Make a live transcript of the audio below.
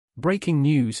Breaking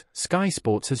news, Sky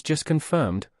Sports has just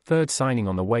confirmed, third signing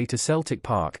on the way to Celtic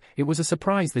Park. It was a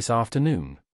surprise this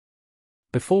afternoon.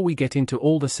 Before we get into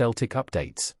all the Celtic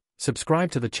updates, subscribe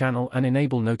to the channel and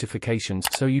enable notifications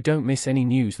so you don't miss any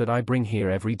news that I bring here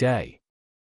every day.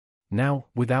 Now,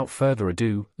 without further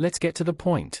ado, let's get to the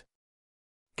point.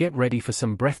 Get ready for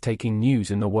some breathtaking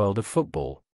news in the world of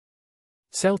football.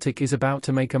 Celtic is about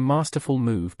to make a masterful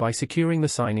move by securing the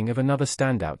signing of another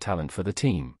standout talent for the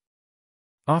team.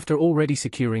 After already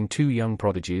securing two young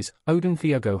prodigies, Odin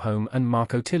Thiago and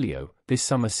Marco Tilio, this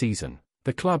summer season,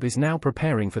 the club is now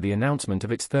preparing for the announcement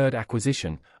of its third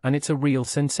acquisition, and it's a real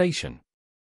sensation.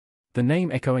 The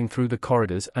name echoing through the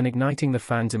corridors and igniting the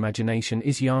fans' imagination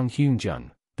is Yang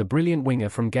Hyun-jun, the brilliant winger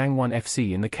from Gangwon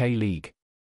FC in the K-League.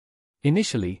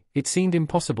 Initially, it seemed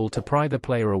impossible to pry the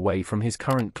player away from his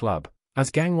current club,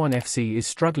 as Gangwon FC is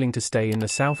struggling to stay in the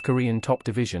South Korean top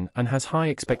division and has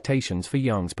high expectations for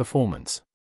Yang's performance.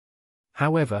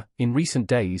 However, in recent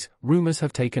days, rumors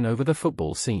have taken over the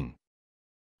football scene.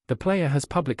 The player has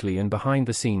publicly and behind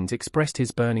the scenes expressed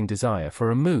his burning desire for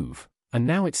a move, and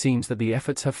now it seems that the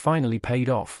efforts have finally paid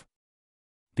off.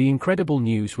 The incredible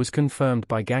news was confirmed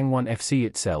by Gangwon FC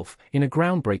itself, in a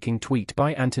groundbreaking tweet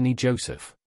by Anthony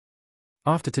Joseph.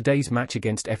 After today's match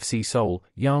against FC Seoul,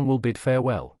 Yang will bid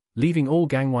farewell, leaving all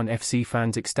Gangwon FC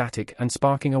fans ecstatic and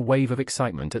sparking a wave of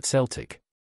excitement at Celtic.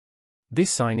 This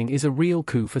signing is a real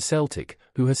coup for Celtic,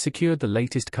 who has secured the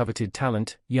latest coveted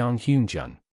talent, Yang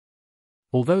Hyun-jun.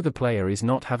 Although the player is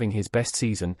not having his best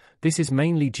season, this is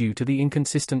mainly due to the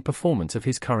inconsistent performance of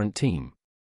his current team.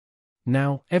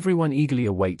 Now, everyone eagerly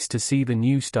awaits to see the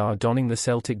new star donning the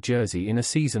Celtic jersey in a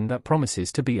season that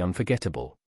promises to be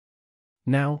unforgettable.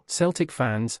 Now, Celtic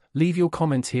fans, leave your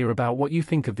comments here about what you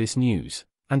think of this news,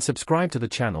 and subscribe to the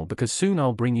channel because soon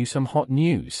I'll bring you some hot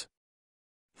news.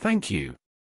 Thank you.